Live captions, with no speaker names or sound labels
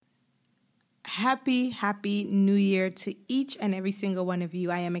Happy New Year to each and every single one of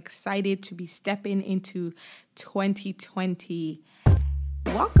you. I am excited to be stepping into 2020.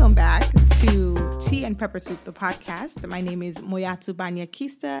 Welcome back to Tea and Pepper Soup, the podcast. My name is Moyatu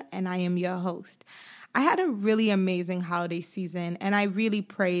Banyakista, and I am your host. I had a really amazing holiday season, and I really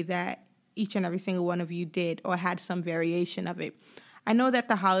pray that each and every single one of you did or had some variation of it. I know that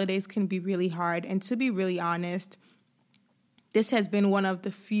the holidays can be really hard, and to be really honest, this has been one of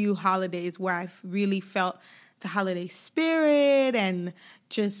the few holidays where I've really felt the holiday spirit and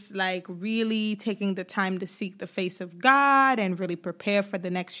just like really taking the time to seek the face of God and really prepare for the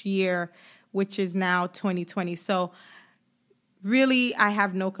next year, which is now 2020. So really, I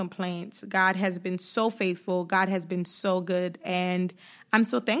have no complaints. God has been so faithful. God has been so good. And I'm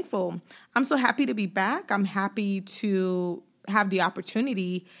so thankful. I'm so happy to be back. I'm happy to have the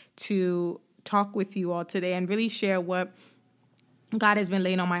opportunity to talk with you all today and really share what God has been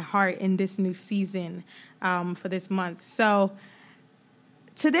laying on my heart in this new season for this month. So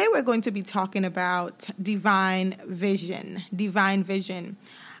today we're going to be talking about divine vision.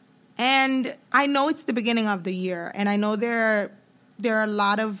 And I know it's the beginning of the year, and I know there are a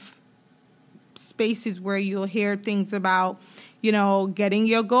lot of spaces where you'll hear things about, getting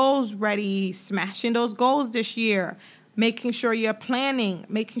your goals ready, smashing those goals this year, making sure you're planning,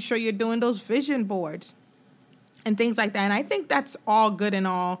 making sure you're doing those vision boards and things like that. And I think that's all good and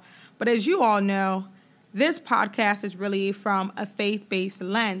all. But as you all know, this podcast is really from a faith-based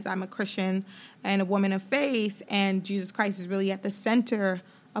lens. I'm a Christian and a woman of faith, and Jesus Christ is really at the center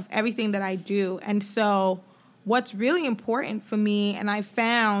of everything that I do. And so what's really important for me, and I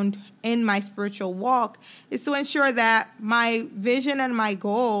found in my spiritual walk, is to ensure that my vision and my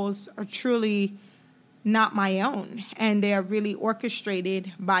goals are truly not my own, and they are really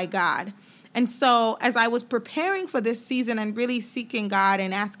orchestrated by God. And so as I was preparing for this season and really seeking God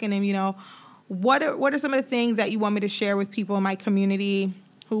and asking him, what are some of the things that you want me to share with people in my community,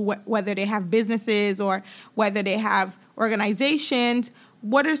 whether they have businesses or whether they have organizations,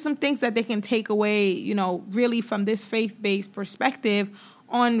 what are some things that they can take away, really from this faith-based perspective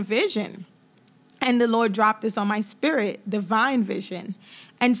on vision? And the Lord dropped this on my spirit, divine vision.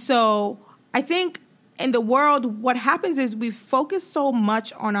 And so I think in the world, what happens is we focus so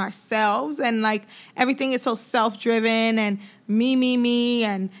much on ourselves, and like everything is so self-driven and me,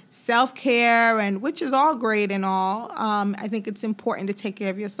 and self-care, and which is all great and all. I think it's important to take care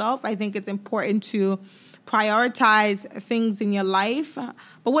of yourself. I think it's important to prioritize things in your life. But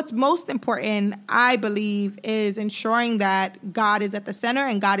what's most important, I believe, is ensuring that God is at the center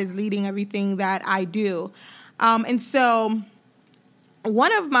and God is leading everything that I do. And so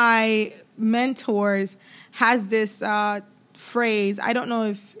one of my mentors has this phrase. I don't know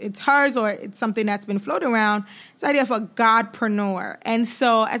if it's hers or it's something that's been floating around. It's the idea of a Godpreneur. And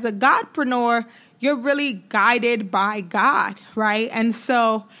so as a Godpreneur, you're really guided by God, right? And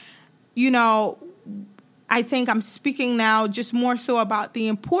so, I think I'm speaking now just more so about the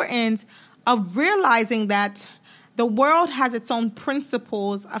importance of realizing that the world has its own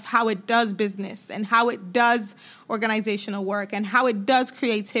principles of how it does business and how it does organizational work and how it does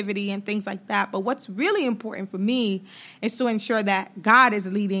creativity and things like that. But what's really important for me is to ensure that God is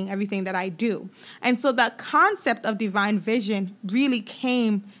leading everything that I do. And so the concept of divine vision really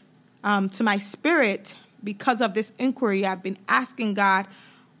came to my spirit because of this inquiry. I've been asking God,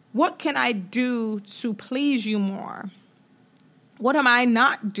 what can I do to please you more? What am I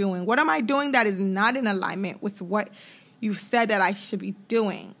not doing? What am I doing that is not in alignment with what you've said that I should be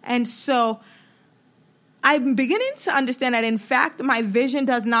doing? And so I'm beginning to understand that, in fact, my vision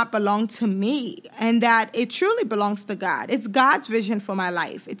does not belong to me and that it truly belongs to God. It's God's vision for my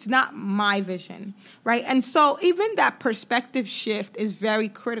life. It's not my vision, right? And so even that perspective shift is very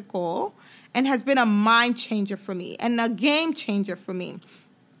critical and has been a mind changer for me and a game changer for me,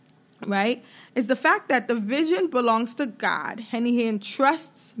 right? Is the fact that the vision belongs to God and he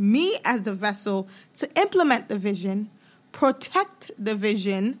entrusts me as the vessel to implement the vision, protect the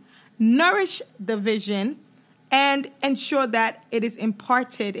vision, nourish the vision, and ensure that it is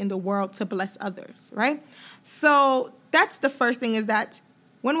imparted in the world to bless others, right? So that's the first thing, is that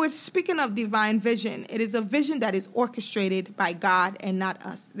when we're speaking of divine vision, it is a vision that is orchestrated by God and not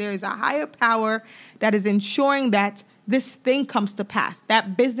us. There is a higher power that is ensuring that this thing comes to pass,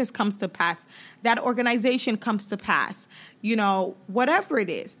 that business comes to pass, that organization comes to pass, whatever it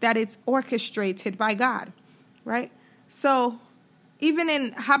is, that it's orchestrated by God, right? So even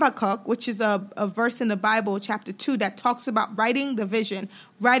in Habakkuk, which is a verse in the Bible, chapter 2, that talks about writing the vision,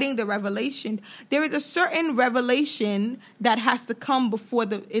 writing the revelation, there is a certain revelation that has to come before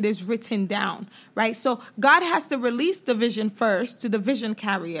it is written down, right? So God has to release the vision first to the vision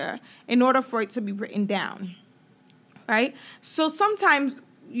carrier in order for it to be written down, right? So sometimes,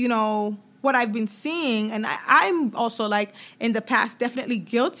 what I've been seeing, and I'm also like in the past definitely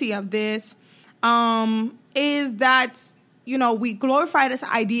guilty of this, is that, we glorify this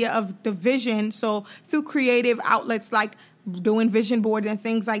idea of the vision. So through creative outlets like doing vision boards and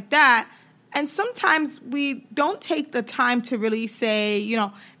things like that. And sometimes we don't take the time to really say,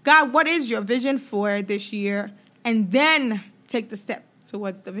 God, what is your vision for this year? And then take the step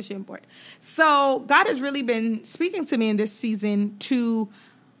towards the vision board. So God has really been speaking to me in this season to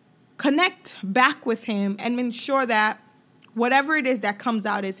connect back with him and ensure that whatever it is that comes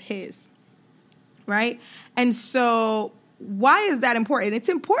out is his, right? And so why is that important? It's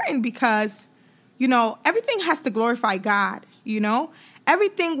important because, everything has to glorify God,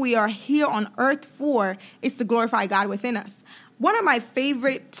 Everything we are here on earth for is to glorify God within us. One of my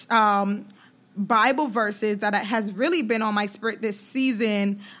favorite Bible verses that has really been on my spirit this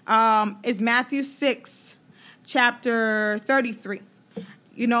season is Matthew 6, chapter 33.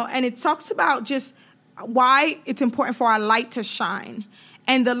 And it talks about just why it's important for our light to shine.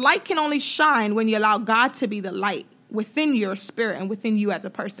 And the light can only shine when you allow God to be the light within your spirit and within you as a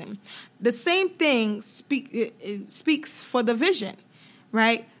person. The same thing speaks for the vision,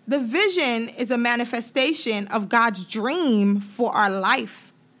 right? The vision is a manifestation of God's dream for our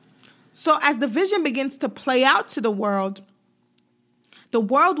life. So as the vision begins to play out to the world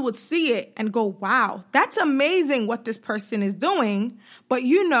would see it and go, wow, that's amazing what this person is doing, but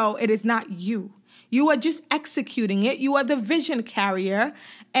it is not you. You are just executing it. You are the vision carrier,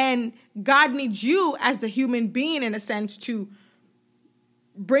 and God needs you as the human being, in a sense, to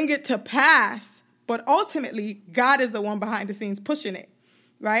bring it to pass. But ultimately, God is the one behind the scenes pushing it,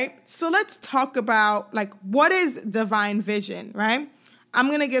 right? So let's talk about, what is divine vision, right? I'm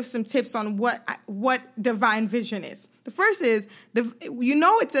going to give some tips on what divine vision is. The first is,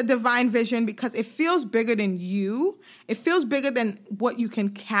 it's a divine vision because it feels bigger than you. It feels bigger than what you can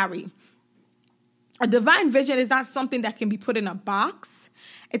carry. A divine vision is not something that can be put in a box.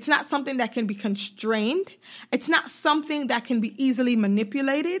 It's not something that can be constrained. It's not something that can be easily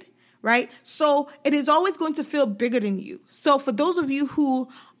manipulated, right? So it is always going to feel bigger than you. So for those of you who,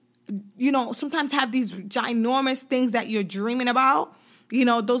 sometimes have these ginormous things that you're dreaming about,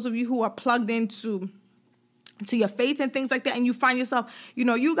 those of you who are plugged into your faith and things like that, and you find yourself,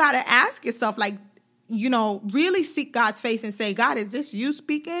 you got to ask yourself, really seek God's face and say, God, is this you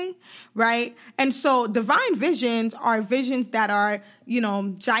speaking? Right? And so divine visions are visions that are,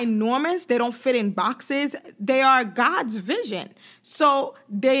 ginormous. They don't fit in boxes. They are God's vision. So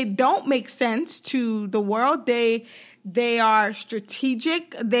they don't make sense to the world. They are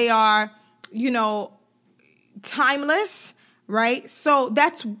strategic. They are, timeless. Right? So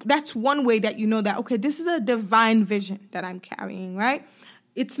that's one way that that, okay, this is a divine vision that I'm carrying, right?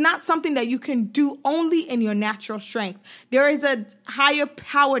 It's not something that you can do only in your natural strength. There is a higher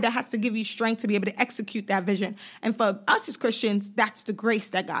power that has to give you strength to be able to execute that vision. And for us as Christians, that's the grace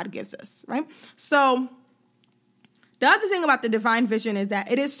that God gives us, right? So the other thing about the divine vision is that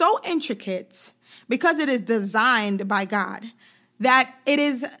it is so intricate because it is designed by God that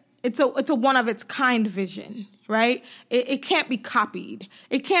it's a one of its kind vision, right? It can't be copied.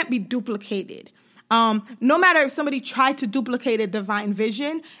 It can't be duplicated. No matter if somebody tried to duplicate a divine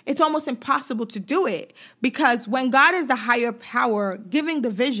vision, it's almost impossible to do it because when God is the higher power giving the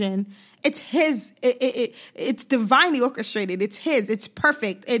vision, it's his. It's divinely orchestrated. It's his. It's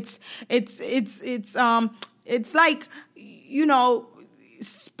perfect. It's like,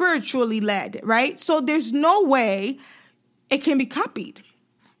 spiritually led, right? So there's no way it can be copied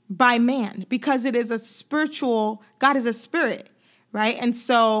by man because it is a spiritual, God is a spirit, right? And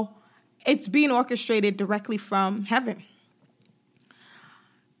so it's being orchestrated directly from heaven.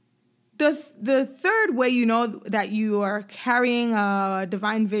 The third way that you are carrying a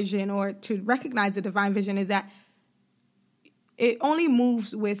divine vision or to recognize a divine vision is that it only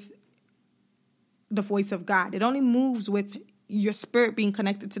moves with the voice of God. It only moves with your spirit being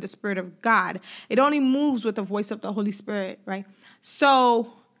connected to the Spirit of God. It only moves with the voice of the Holy Spirit, right?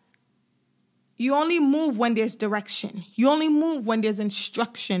 So you only move when there's direction. You only move when there's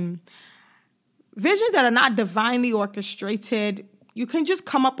instruction. Visions that are not divinely orchestrated You can just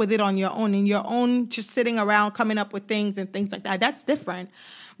come up with it on your own, in your own, just sitting around coming up with things and things like that. That's different.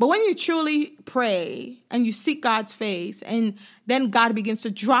 But when you truly pray and you seek God's face, and then God begins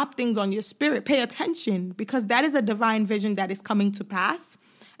to drop things on your spirit, pay attention, because that is a divine vision that is coming to pass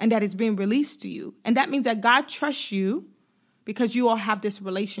and that is being released to you. And that means that God trusts you because you all have this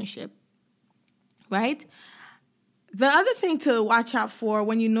relationship, right? The other thing to watch out for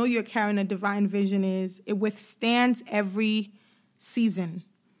when you know you're carrying a divine vision is it withstands every season.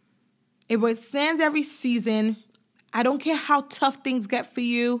 It withstands every season. I don't care how tough things get for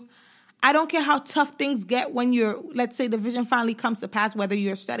you. I don't care how tough things get when let's say the vision finally comes to pass, whether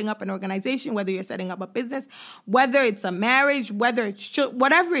you're setting up an organization, whether you're setting up a business, whether it's a marriage, whether it's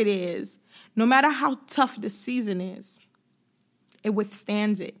whatever it is, no matter how tough the season is, it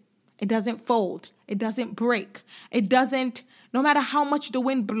withstands it. It doesn't fold. It doesn't break. No matter how much the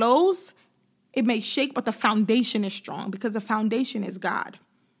wind blows, it may shake, but the foundation is strong because the foundation is God.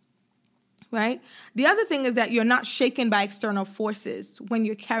 Right? The other thing is that you're not shaken by external forces when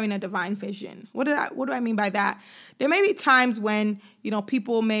you're carrying a divine vision. What do I mean by that? There may be times when,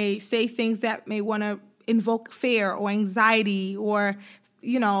 people may say things that may want to invoke fear or anxiety or,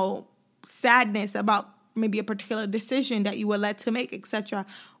 sadness about maybe a particular decision that you were led to make, etc.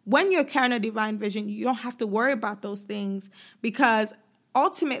 When you're carrying a divine vision, you don't have to worry about those things because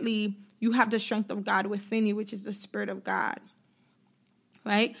ultimately you have the strength of God within you, which is the Spirit of God.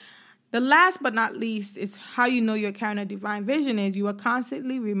 Right? The last but not least is how you know you're carrying a divine vision is you are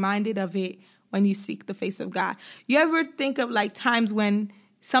constantly reminded of it when you seek the face of God. You ever think of like times when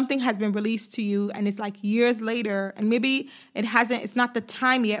something has been released to you and it's like years later and maybe it's not the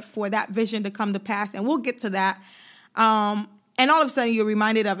time yet for that vision to come to pass, and we'll get to that. And all of a sudden you're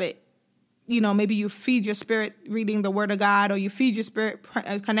reminded of it. Maybe you feed your spirit reading the word of God, or you feed your spirit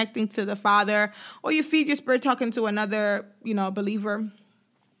connecting to the Father, or you feed your spirit talking to another, believer.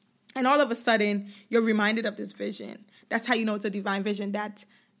 And all of a sudden, you're reminded of this vision. That's how you know it's a divine vision, that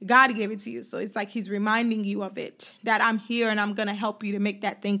God gave it to you. So it's like he's reminding you of it, that I'm here and I'm going to help you to make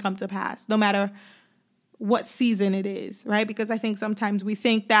that thing come to pass, no matter what season it is, right? Because I think sometimes we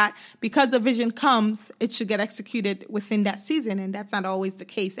think that because the vision comes, it should get executed within that season, and that's not always the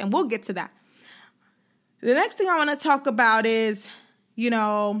case. And we'll get to that. The next thing I want to talk about is,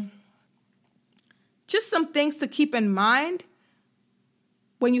 just some things to keep in mind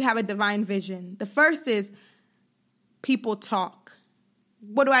when you have a divine vision. The first is people talk.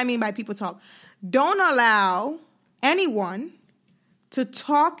 What do I mean by people talk? Don't allow anyone to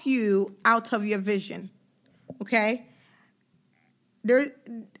talk you out of your vision, okay?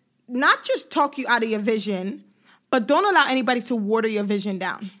 Not just talk you out of your vision, but don't allow anybody to water your vision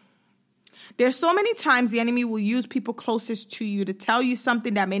down. There's so many times the enemy will use people closest to you to tell you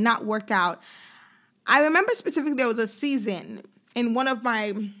something that may not work out. I remember specifically there was a season in one of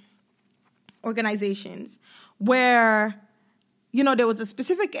my organizations where, there was a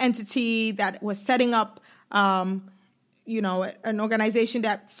specific entity that was setting up, an organization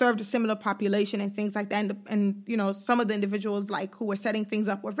that served a similar population and things like that. And some of the individuals who were setting things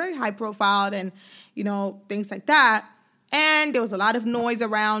up were very high profiled and, things like that. And there was a lot of noise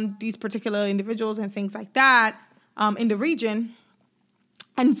around these particular individuals and things like that in the region.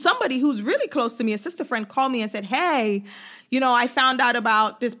 And somebody who's really close to me, a sister friend, called me and said, hey, I found out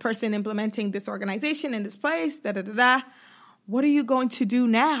about this person implementing this organization in this place, da-da-da-da. What are you going to do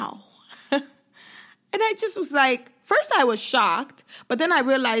now? And I just was like, first I was shocked, but then I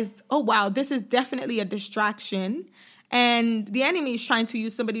realized, oh, wow, this is definitely a distraction. And the enemy is trying to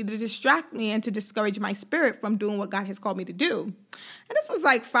use somebody to distract me and to discourage my spirit from doing what God has called me to do. And this was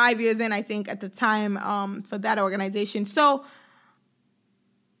like 5 years in, I think, at the time for that organization. So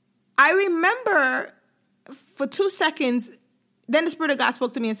I remember for 2 seconds, then the Spirit of God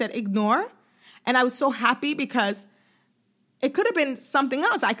spoke to me and said, ignore. And I was so happy because it could have been something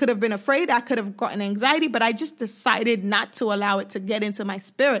else. I could have been afraid. I could have gotten anxiety, but I just decided not to allow it to get into my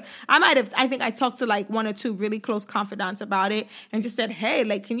spirit. I think I talked to one or two really close confidants about it and just said,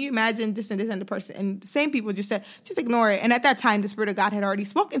 hey, can you imagine this and this and the person? And the same people just said, just ignore it. And at that time, the Spirit of God had already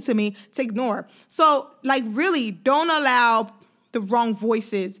spoken to me to ignore. So really don't allow the wrong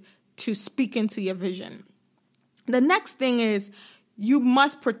voices to speak into your vision. The next thing is you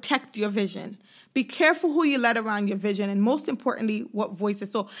must protect your vision. Be careful who you let around your vision, and most importantly, what voices.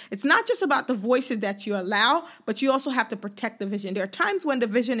 So it's not just about the voices that you allow, but you also have to protect the vision. There are times when the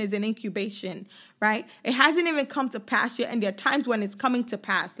vision is in incubation, right? It hasn't even come to pass yet, and there are times when it's coming to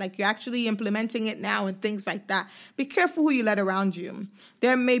pass, like you're actually implementing it now and things like that. Be careful who you let around you.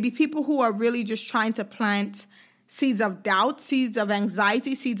 There may be people who are really just trying to plant seeds of doubt, seeds of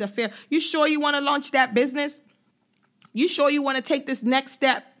anxiety, seeds of fear. You sure you want to launch that business? You sure you want to take this next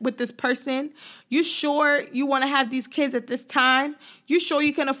step with this person? You sure you want to have these kids at this time? You sure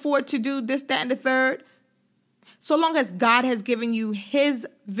you can afford to do this, that, and the third? So long as God has given you his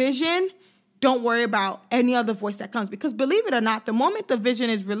vision, don't worry about any other voice that comes. Because believe it or not, the moment the vision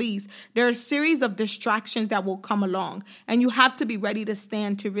is released, there are a series of distractions that will come along. And you have to be ready to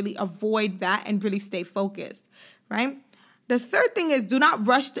stand to really avoid that and really stay focused, right? The third thing is do not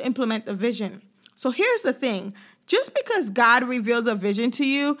rush to implement the vision. So here's the thing. Just because God reveals a vision to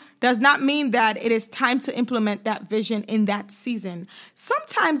you does not mean that it is time to implement that vision in that season.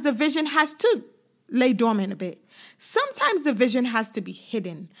 Sometimes the vision has to lay dormant a bit. Sometimes the vision has to be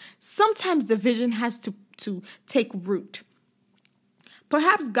hidden. Sometimes the vision has to take root.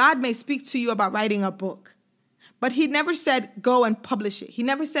 Perhaps God may speak to you about writing a book, but he never said go and publish it. He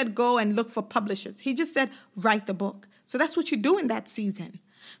never said go and look for publishers. He just said write the book. So that's what you do in that season.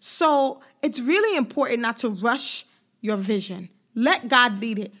 So it's really important not to rush your vision. Let God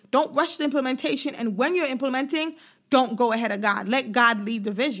lead it. Don't rush the implementation. And when you're implementing, don't go ahead of God. Let God lead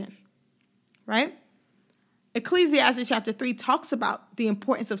the vision, right? Ecclesiastes chapter 3 talks about the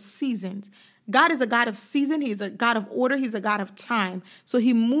importance of seasons. God is a God of season. He's a God of order. He's a God of time. So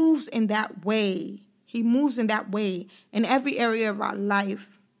he moves in that way. He moves in that way in every area of our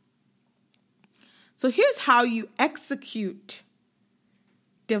life. So here's how you execute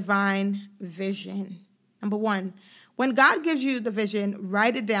divine vision. Number one, when God gives you the vision,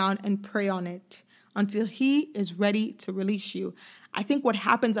 write it down and pray on it until he is ready to release you. I think what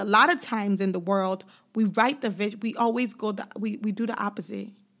happens a lot of times in the world, we write the vision. We always we do the opposite.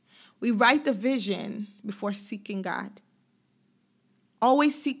 We write the vision before seeking God.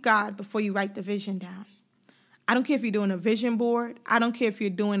 Always seek God before you write the vision down. I don't care if you're doing a vision board. I don't care if you're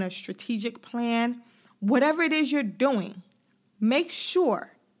doing a strategic plan. Whatever it is you're doing, make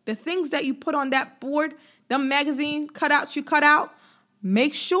sure the things that you put on that board, the magazine cutouts you cut out,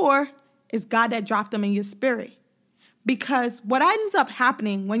 make sure it's God that dropped them in your spirit. Because what ends up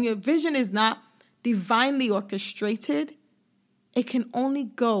happening when your vision is not divinely orchestrated, it can only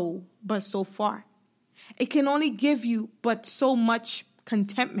go but so far. It can only give you but so much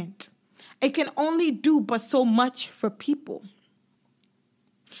contentment. It can only do but so much for people.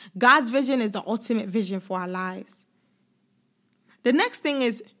 God's vision is the ultimate vision for our lives. The next thing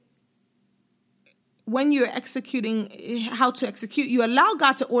is when you're executing, how to execute, you allow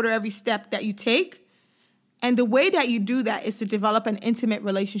God to order every step that you take. And the way that you do that is to develop an intimate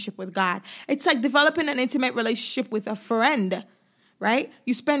relationship with God. It's like developing an intimate relationship with a friend, right?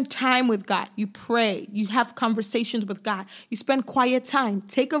 You spend time with God. You pray. You have conversations with God. You spend quiet time.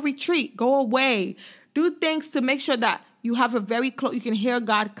 Take a retreat. Go away. Do things to make sure that you have a very close, you can hear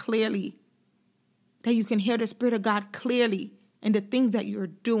God clearly. That you can hear the Spirit of God clearly in the things that you're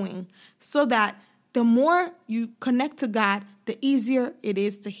doing. So that the more you connect to God, the easier it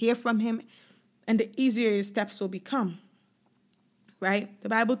is to hear from him and the easier your steps will become. Right? The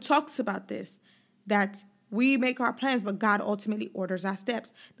Bible talks about this, that we make our plans, but God ultimately orders our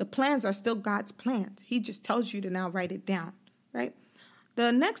steps. The plans are still God's plans. He just tells you to now write it down, right?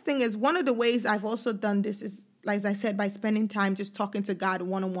 The next thing is, one of the ways I've also done this is, like I said, by spending time just talking to God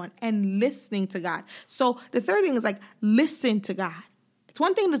one-on-one and listening to God. So the third thing is like, listen to God. It's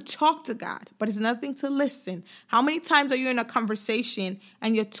one thing to talk to God, but it's another thing to listen. How many times are you in a conversation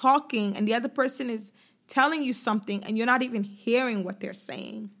and you're talking and the other person is telling you something and you're not even hearing what they're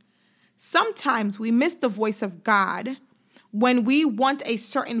saying? Sometimes we miss the voice of God when we want a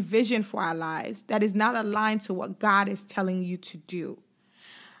certain vision for our lives that is not aligned to what God is telling you to do.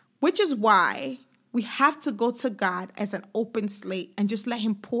 Which is why we have to go to God as an open slate and just let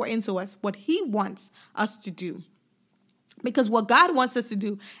him pour into us what he wants us to do. Because what God wants us to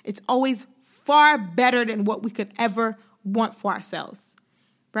do, it's always far better than what we could ever want for ourselves,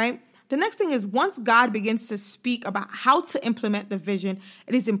 right? The next thing is, once God begins to speak about how to implement the vision,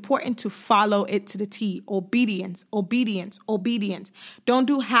 it is important to follow it to the T. Obedience, obedience, obedience. Don't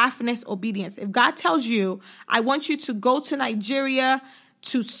do half-ness obedience. If God tells you, I want you to go to Nigeria,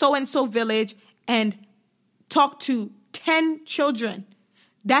 to so-and-so village, and talk to 10 children,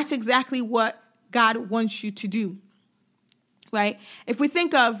 that's exactly what God wants you to do, right? If we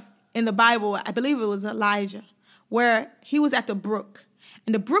think of, in the Bible, I believe it was Elijah, where he was at the brook.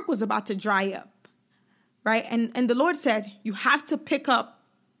 And the brook was about to dry up, right? And the Lord said, you have to pick up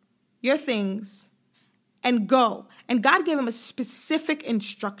your things and go. And God gave him a specific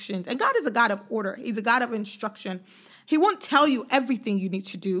instructions. And God is a God of order. He's a God of instruction. He won't tell you everything you need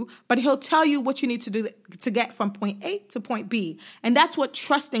to do, but he'll tell you what you need to do to get from point A to point B. And that's what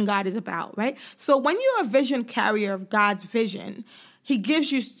trusting God is about, right? So when you're a vision carrier of God's vision, He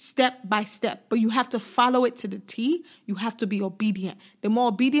gives you step by step, but you have to follow it to the T. You have to be obedient. The more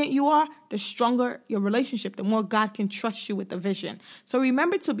obedient you are, the stronger your relationship, the more God can trust you with the vision. So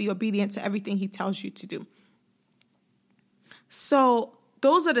remember to be obedient to everything he tells you to do. So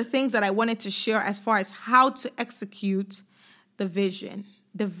those are the things that I wanted to share as far as how to execute the vision,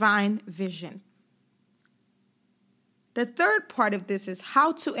 divine vision. The third part of this is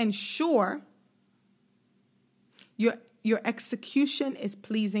how to ensure your execution is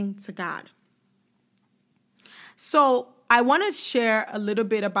pleasing to God. So I want to share a little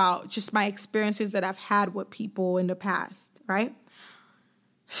bit about just my experiences that I've had with people in the past, right?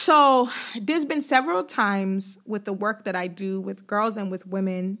 So there's been several times with the work that I do with girls and with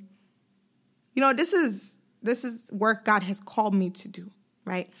women, this is work God has called me to do,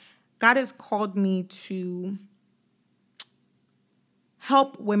 right? God has called me to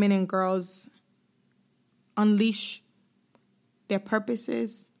help women and girls unleash their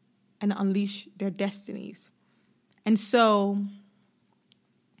purposes and unleash their destinies. And so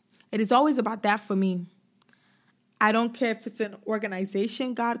it is always about that for me. I don't care if it's an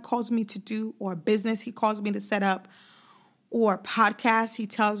organization God calls me to do, or a business he calls me to set up, or a podcast he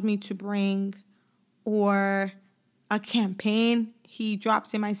tells me to bring, or a campaign he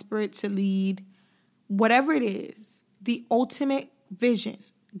drops in my spirit to lead. Whatever it is, the ultimate vision,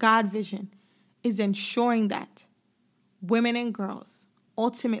 God vision, is ensuring that women and girls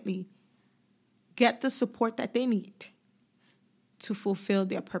ultimately get the support that they need to fulfill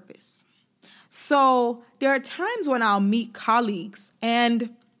their purpose. So there are times when I'll meet colleagues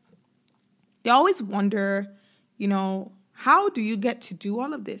and they always wonder, how do you get to do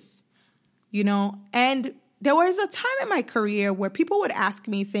all of this? And there was a time in my career where people would ask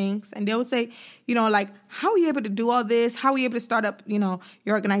me things and they would say, how are you able to do all this? How are you able to start up, your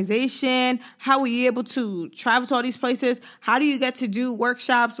organization? How are you able to travel to all these places? How do you get to do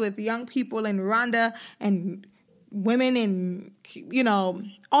workshops with young people in Rwanda and women and,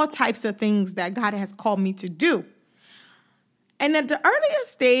 all types of things that God has called me to do? And at the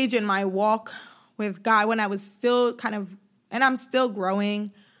earliest stage in my walk with God, when I was still and I'm still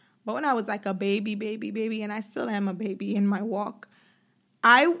growing, but when I was like a baby, and I still am a baby in my walk,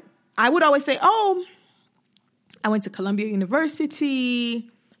 I would always say, I went to Columbia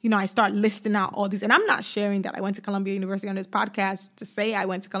University. I start listing out all these. And I'm not sharing that I went to Columbia University on this podcast to say I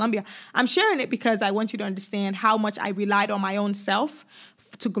went to Columbia. I'm sharing it because I want you to understand how much I relied on my own self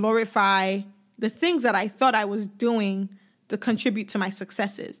to glorify the things that I thought I was doing to contribute to my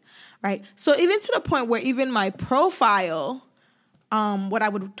successes, right? So even to the point where even my profile, what I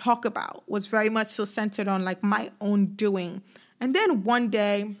would talk about was very much so centered on like my own doing. And then one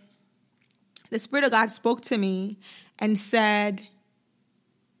day, the Spirit of God spoke to me and said,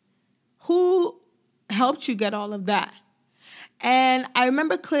 who helped you get all of that? And I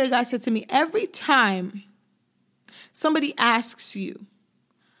remember clearly God said to me, every time somebody asks you,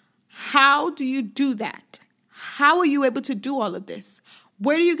 how do you do that? How are you able to do all of this?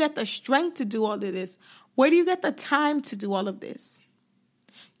 Where do you get the strength to do all of this? Where do you get the time to do all of this?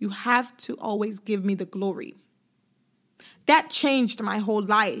 You have to always give me the glory. That changed my whole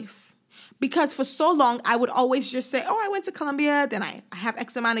life. Because for so long, I would always just say, I went to Columbia, then I have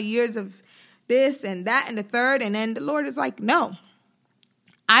X amount of years of this and that and the third. And then the Lord is like, no,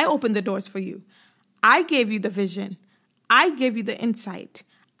 I opened the doors for you. I gave you the vision. I gave you the insight.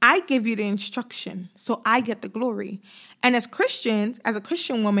 I give you the instruction. So I get the glory. And as Christians, as a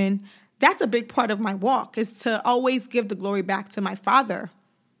Christian woman, that's a big part of my walk, is to always give the glory back to my Father.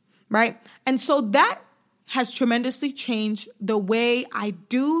 Right? And so that has tremendously changed the way I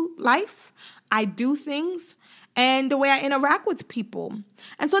do life, I do things, and the way I interact with people.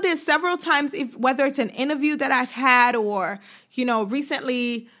 And so there's several times, whether it's an interview that I've had or,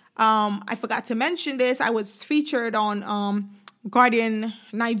 recently, I forgot to mention this, I was featured on Guardian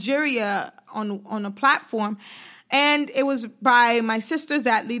Nigeria on a platform. And it was by my sisters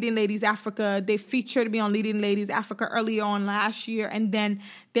at Leading Ladies Africa. They featured me on Leading Ladies Africa earlier on last year. And then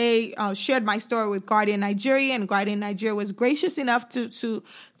they shared my story with Guardian Nigeria. And Guardian Nigeria was gracious enough to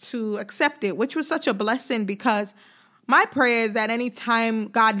accept it, which was such a blessing, because my prayer is that anytime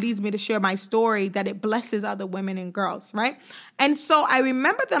God leads me to share my story, that it blesses other women and girls, right? And so I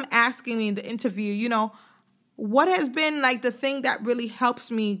remember them asking me in the interview, what has been like the thing that really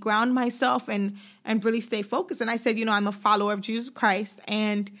helps me ground myself and really stay focused? And I said, I'm a follower of Jesus Christ,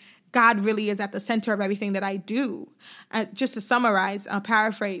 and God really is at the center of everything that I do. Just to summarize,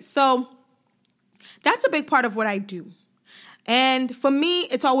 paraphrase. So that's a big part of what I do. And for me,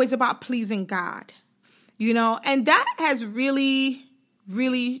 it's always about pleasing God, and that has really,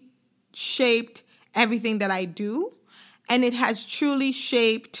 really shaped everything that I do. and it has truly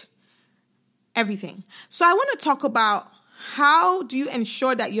shaped everything. So I want to talk about how do you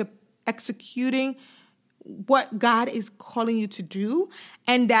ensure that you're executing what God is calling you to do,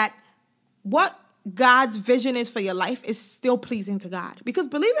 and that what God's vision is for your life is still pleasing to God. Because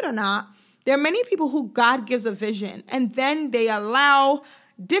believe it or not, there are many people who God gives a vision and then they allow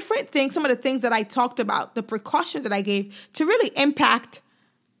different things, some of the things that I talked about, the precautions that I gave, to really impact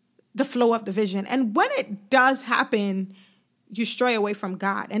the flow of the vision. And when it does happen, you stray away from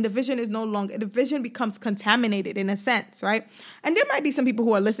God, and the vision is no longer, the vision becomes contaminated in a sense, right? And there might be some people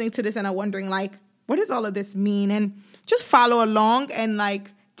who are listening to this and are wondering, like, what does all of this mean? And just follow along and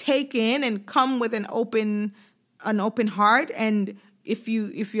like take in and come with an open heart. And if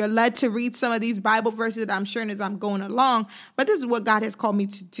you're led to read some of these Bible verses that I'm sharing as I'm going along, but this is what God has called me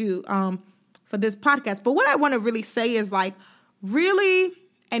to do for this podcast. But what I want to really say is, like, really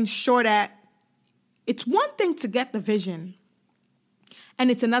ensure that it's one thing to get the vision,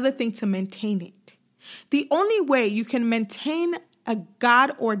 and it's another thing to maintain it. The only way you can maintain a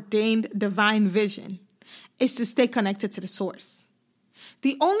God-ordained divine vision is to stay connected to the source.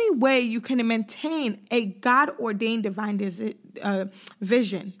 The only way you can maintain a God-ordained divine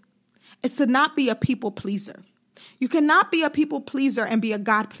vision is to not be a people pleaser. You cannot be a people pleaser and be a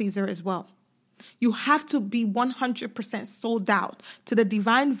God pleaser as well. You have to be 100% sold out to the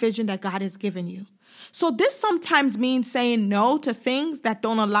divine vision that God has given you. So this sometimes means saying no to things that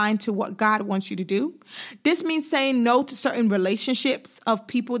don't align to what God wants you to do. This means saying no to certain relationships of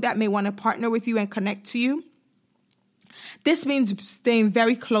people that may want to partner with you and connect to you. This means staying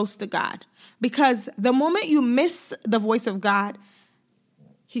very close to God, because the moment you miss the voice of God,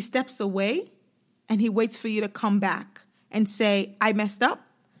 he steps away and he waits for you to come back and say, I messed up.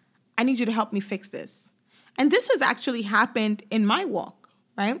 I need you to help me fix this. And this has actually happened in my walk,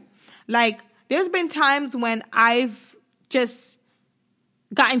 right? Like, there's been times when I've just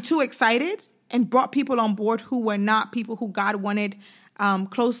gotten too excited and brought people on board who were not people who God wanted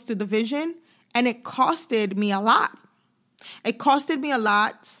close to the vision. And it costed me a lot. It costed me a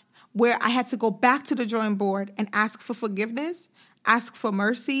lot, where I had to go back to the drawing board and ask for forgiveness, ask for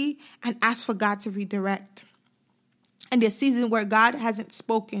mercy, and ask for God to redirect. And there's seasons where God hasn't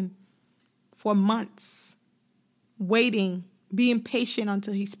spoken for months, waiting, being patient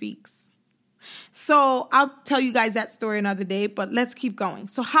until he speaks. So I'll tell you guys that story another day, but let's keep going.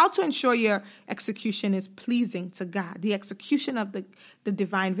 So how to ensure your execution is pleasing to God? The execution of the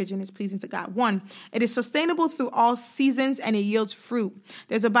divine vision is pleasing to God. 1, it is sustainable through all seasons and it yields fruit.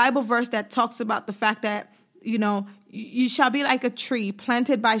 There's a Bible verse that talks about the fact that, you shall be like a tree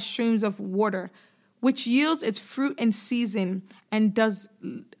planted by streams of water, which yields its fruit in season and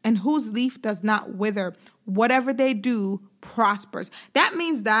whose leaf does not wither. Whatever they do prospers. That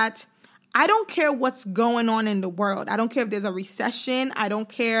means that I don't care what's going on in the world. I don't care if there's a recession. I don't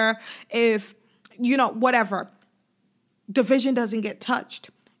care if, whatever. The vision doesn't get touched.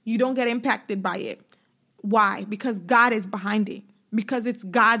 You don't get impacted by it. Why? Because God is behind it. Because it's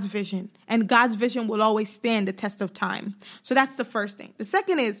God's vision. And God's vision will always stand the test of time. So that's the first thing. The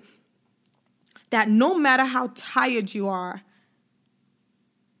second is that no matter how tired you are,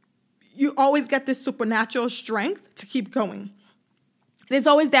 you always get this supernatural strength to keep going. There's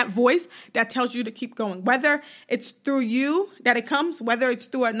always that voice that tells you to keep going, whether it's through you that it comes, whether it's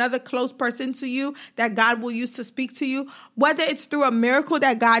through another close person to you that God will use to speak to you, whether it's through a miracle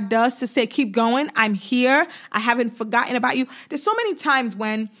that God does to say, keep going, I'm here, I haven't forgotten about you. There's so many times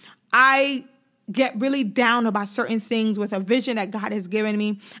when I get really down about certain things with a vision that God has given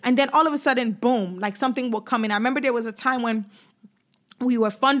me, and then all of a sudden, boom, like something will come in. I remember there was a time when we were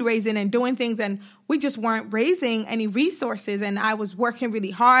fundraising and doing things, and we just weren't raising any resources. And I was working really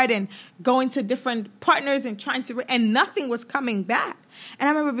hard and going to different partners and and nothing was coming back. And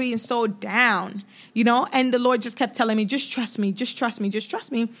I remember being so down, and the Lord just kept telling me, just trust me, just trust me, just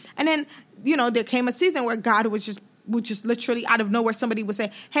trust me. And then, there came a season where God would just literally out of nowhere, somebody would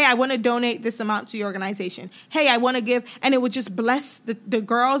say, hey, I want to donate this amount to your organization. Hey, I want to give. And it would just bless the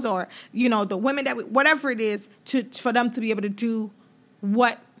girls or, the women whatever it is for them to be able to do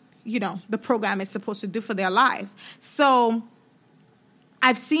what, the program is supposed to do for their lives. So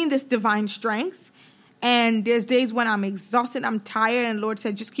I've seen this divine strength, and there's days when I'm exhausted, I'm tired, and the Lord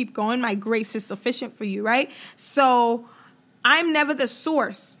said, just keep going. My grace is sufficient for you, right? So I'm never the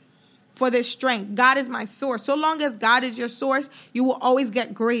source for this strength. God is my source. So long as God is your source, you will always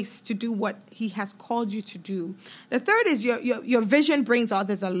get grace to do what he has called you to do. The third is your vision brings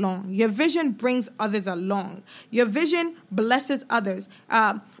others along. Your vision brings others along. Your vision blesses others.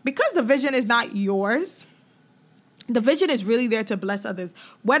 Because the vision is not yours, The vision is really there to bless others,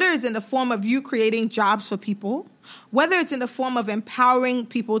 whether it's in the form of you creating jobs for people, whether it's in the form of empowering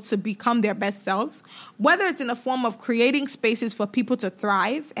people to become their best selves, whether it's in the form of creating spaces for people to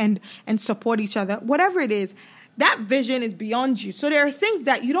thrive and support each other, whatever it is, that vision is beyond you. So there are things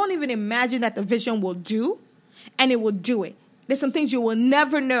that you don't even imagine that the vision will do, and it will do it. There's some things you will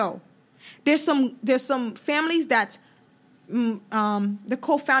never know. There's some families that the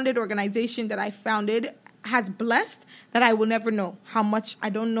co-founded organization that I founded has blessed that I will never know. How much,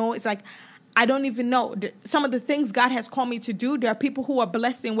 I don't know. It's like, I don't even know. Some of the things God has called me to do, there are people who are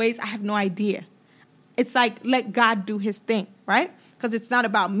blessed in ways I have no idea. It's like, let God do his thing, right? Because it's not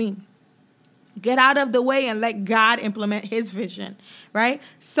about me. Get out of the way and let God implement his vision, right?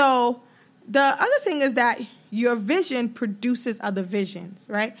 So the other thing is that your vision produces other visions,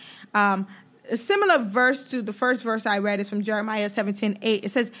 right? A similar verse to the first verse I read is from Jeremiah 17:8.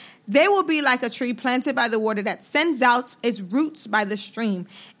 It says, they will be like a tree planted by the water that sends out its roots by the stream.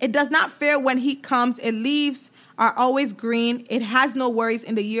 It does not fear when heat comes. Its leaves are always green. It has no worries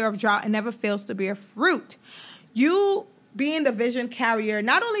in the year of drought and never fails to bear fruit. You being the vision carrier,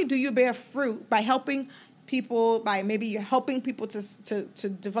 not only do you bear fruit by helping people, by maybe you're helping people to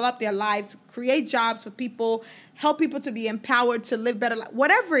develop their lives, create jobs for people, help people to be empowered to live better lives,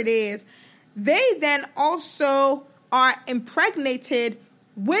 whatever it is, they then also are impregnated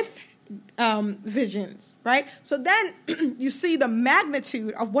with visions, right? So then you see the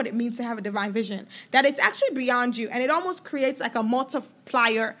magnitude of what it means to have a divine vision, that it's actually beyond you, and it almost creates like a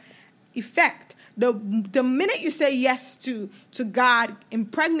multiplier effect. The minute you say yes to God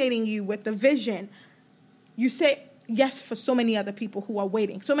impregnating you with the vision, you say yes for so many other people who are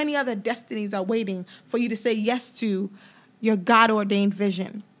waiting. So many other destinies are waiting for you to say yes to your God-ordained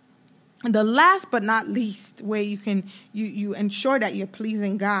vision. And the last but not least way you can you ensure that you're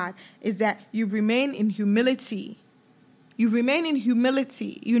pleasing God is that you remain in humility. You remain in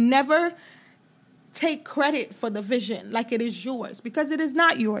humility. You never take credit for the vision like it is yours, because it is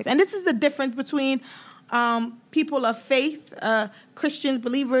not yours. And this is the difference between people of faith, Christians,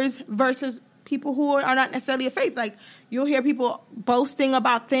 believers, versus people who are not necessarily of faith. Like, you'll hear people boasting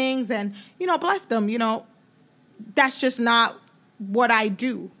about things and, bless them. That's just not what I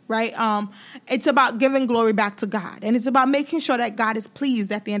do, right? It's about giving glory back to God. And it's about making sure that God is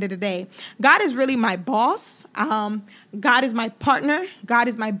pleased at the end of the day. God is really my boss. God is my partner. God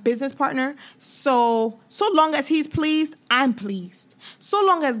is my business partner. So long as he's pleased, I'm pleased. So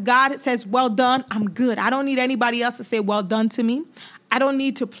long as God says, well done, I'm good. I don't need anybody else to say well done to me. I don't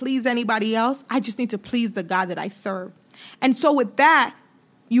need to please anybody else. I just need to please the God that I serve. And so with that,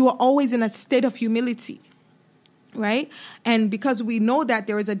 you are always in a state of humility, right? And because we know that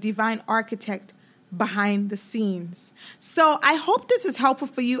there is a divine architect behind the scenes. So I hope this is helpful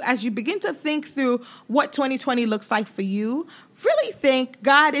for you as you begin to think through what 2020 looks like for you. Really think,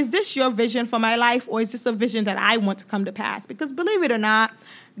 God, is this your vision for my life, or is this a vision that I want to come to pass? Because believe it or not,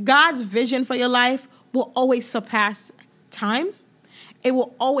 God's vision for your life will always surpass time. It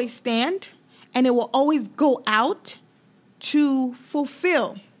will always stand, and it will always go out to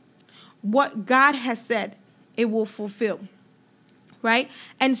fulfill what God has said it will fulfill, right?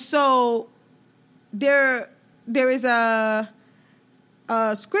 And so there is a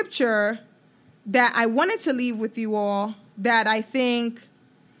scripture that I wanted to leave with you all that I think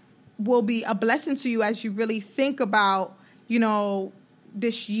will be a blessing to you as you really think about,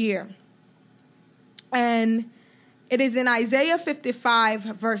 this year. And it is in Isaiah 55,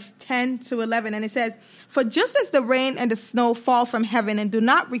 verse 10 to 11, and it says, for just as the rain and the snow fall from heaven and do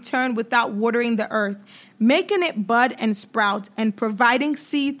not return without watering the earth, making it bud and sprout, and providing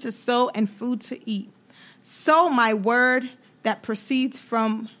seed to sow and food to eat, so my word that proceeds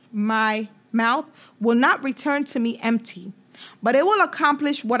from my mouth will not return to me empty, but it will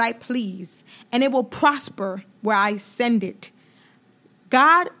accomplish what I please, and it will prosper where I send it.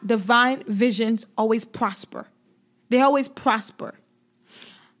 God, divine visions always prosper. They always prosper.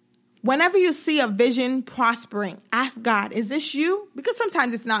 Whenever you see a vision prospering, ask God, is this you? Because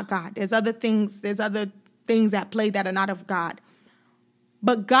sometimes it's not God. There's other things at play that are not of God.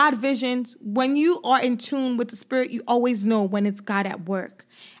 But God visions, when you are in tune with the Spirit, you always know when it's God at work.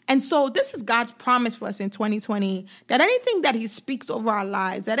 And so this is God's promise for us in 2020, that anything that he speaks over our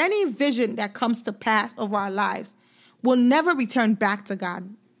lives, that any vision that comes to pass over our lives will never return back to God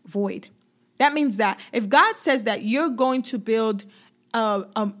void. That means that if God says that you're going to build,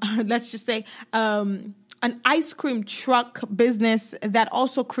 let's just say, an ice cream truck business that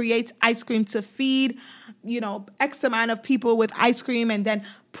also creates ice cream to feed, X amount of people with ice cream, and then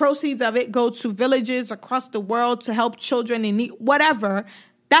proceeds of it go to villages across the world to help children in need, whatever,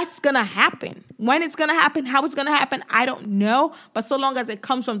 that's going to happen. When it's going to happen, how it's going to happen, I don't know. But so long as it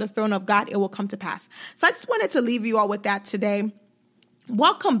comes from the throne of God, it will come to pass. So I just wanted to leave you all with that today.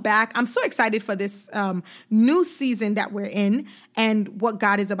 Welcome back. I'm so excited for this new season that we're in and what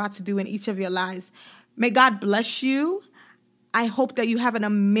God is about to do in each of your lives. May God bless you. I hope that you have an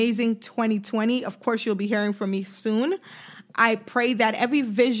amazing 2020. Of course, you'll be hearing from me soon. I pray that every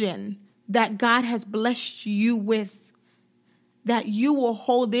vision that God has blessed you with, that you will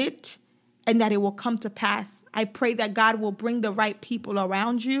hold it and that it will come to pass. I pray that God will bring the right people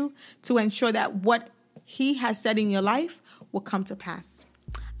around you to ensure that what He has said in your life will come to pass.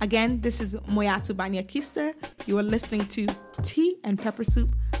 Again, this is Moyatu Banyakista. You are listening to Tea and Pepper Soup,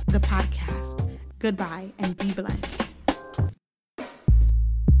 the podcast. Goodbye and be blessed.